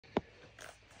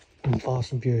In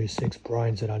Fast and Furious 6,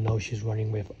 Brian said, I know she's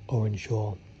running with Owen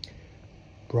Shaw.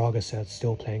 Braga said,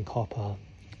 still playing copper.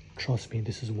 Trust me,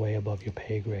 this is way above your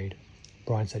pay grade.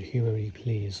 Brian said, humor me,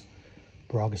 please.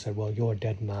 Braga said, well, you're a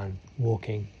dead man,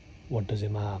 walking. What does it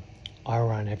matter? I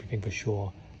ran everything for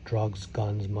sure. Drugs,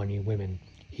 guns, money, women.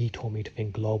 He taught me to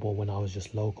think global when I was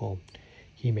just local.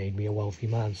 He made me a wealthy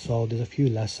man. So there's a few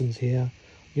lessons here.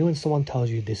 You know, when someone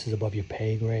tells you this is above your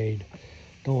pay grade,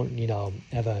 don't,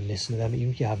 ever listen to them,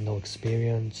 even if you have no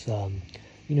experience.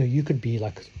 You could be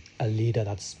like a leader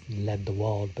that's led the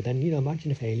world, but then,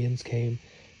 imagine if aliens came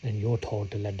and you're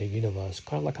told to lead the universe,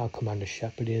 kind of like how Commander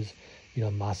Shepard is,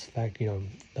 Mass Effect,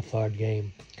 the third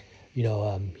game,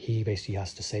 he basically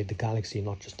has to save the galaxy,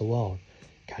 not just the world.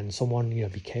 Can someone,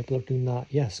 be capable of doing that?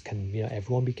 Yes. Can,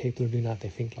 everyone be capable of doing that? They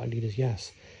think like leaders?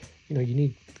 Yes. You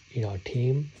need, a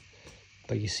team,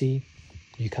 but you see,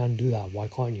 you can do that. Why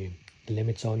can't you? The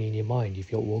limit's only in your mind.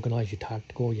 If you're organized, you're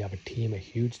tactical, you have a team, a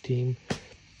huge team,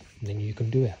 then you can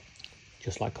do it,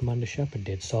 just like Commander Shepard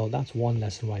did. So that's one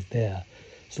lesson right there.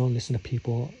 So don't listen to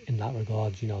people in that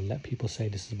regards. Let people say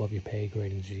this is above your pay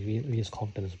grade, and be as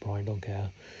confident as Brian, don't care.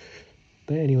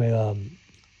 But anyway,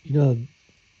 the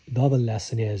other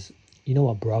lesson is,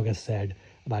 what Braga said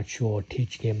about Shaw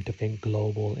teaching him to think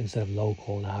global instead of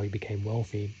local, and how he became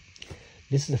wealthy.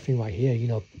 This is the thing right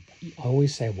here. I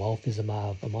always say wealth is a matter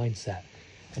of a mindset,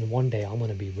 and one day I'm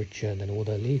going to be richer than all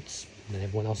the elites and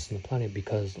everyone else on the planet,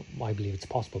 because I believe it's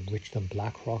possible. Richer than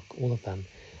BlackRock, all of them.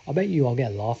 I bet you I'll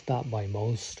get laughed at by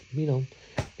most.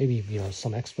 Maybe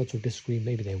some experts will disagree,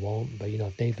 maybe they won't, but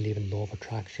if they believe in law of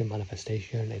attraction,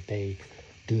 manifestation, if they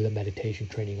do the meditation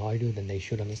training I do, then they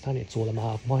should understand it. It's all a matter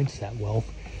of mindset.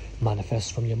 Wealth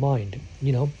manifests from your mind.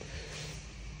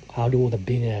 How do all the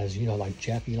billionaires, like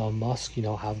Jeff, Elon Musk,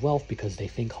 have wealth? Because they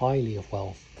think highly of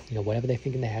wealth. Whatever they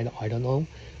think in their head, I don't know,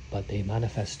 but they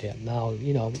manifest it. Now,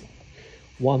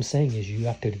 what I'm saying is you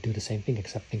have to do the same thing,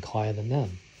 except think higher than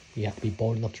them. You have to be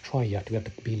bold enough to try. You have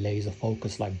to be laser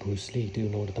focused like Bruce Lee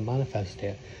in order to manifest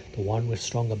it. The one with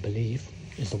stronger belief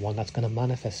is the one that's going to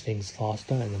manifest things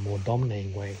faster and in a more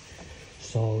dominating way.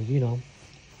 So,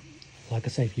 like I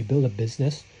say, if you build a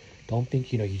business, don't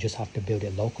think, you just have to build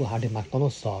it local. How did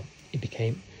McDonald's start? It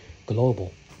became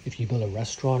global. If you build a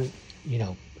restaurant,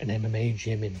 an MMA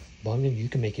gym in Birmingham, you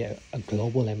can make it a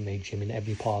global MMA gym in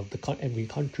every part of every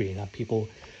country, and have people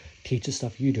teach the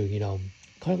stuff you do,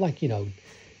 kind of like,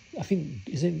 I think,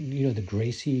 isn't, the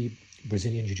Gracie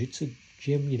Brazilian Jiu-Jitsu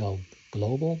gym,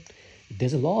 global?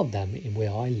 There's a lot of them in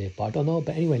where I live, but I don't know.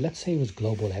 But anyway, let's say it was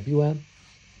global everywhere.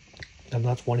 And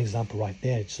that's one example right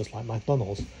there. It's just like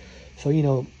McDonald's.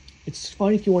 So, it's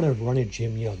fine if you want to run a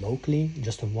gym, locally,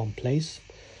 just in one place.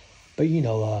 But, if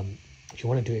you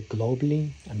want to do it globally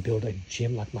and build a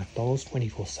gym like McDonald's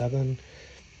 24/7,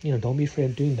 don't be afraid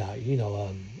of doing that.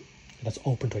 That's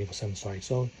open 24/7, sorry.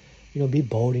 So, be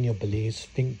bold in your beliefs,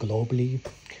 think globally,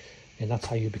 and that's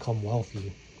how you become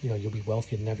wealthy. You'll be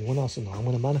wealthier than everyone else, and I'm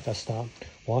going to manifest that.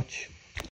 Watch.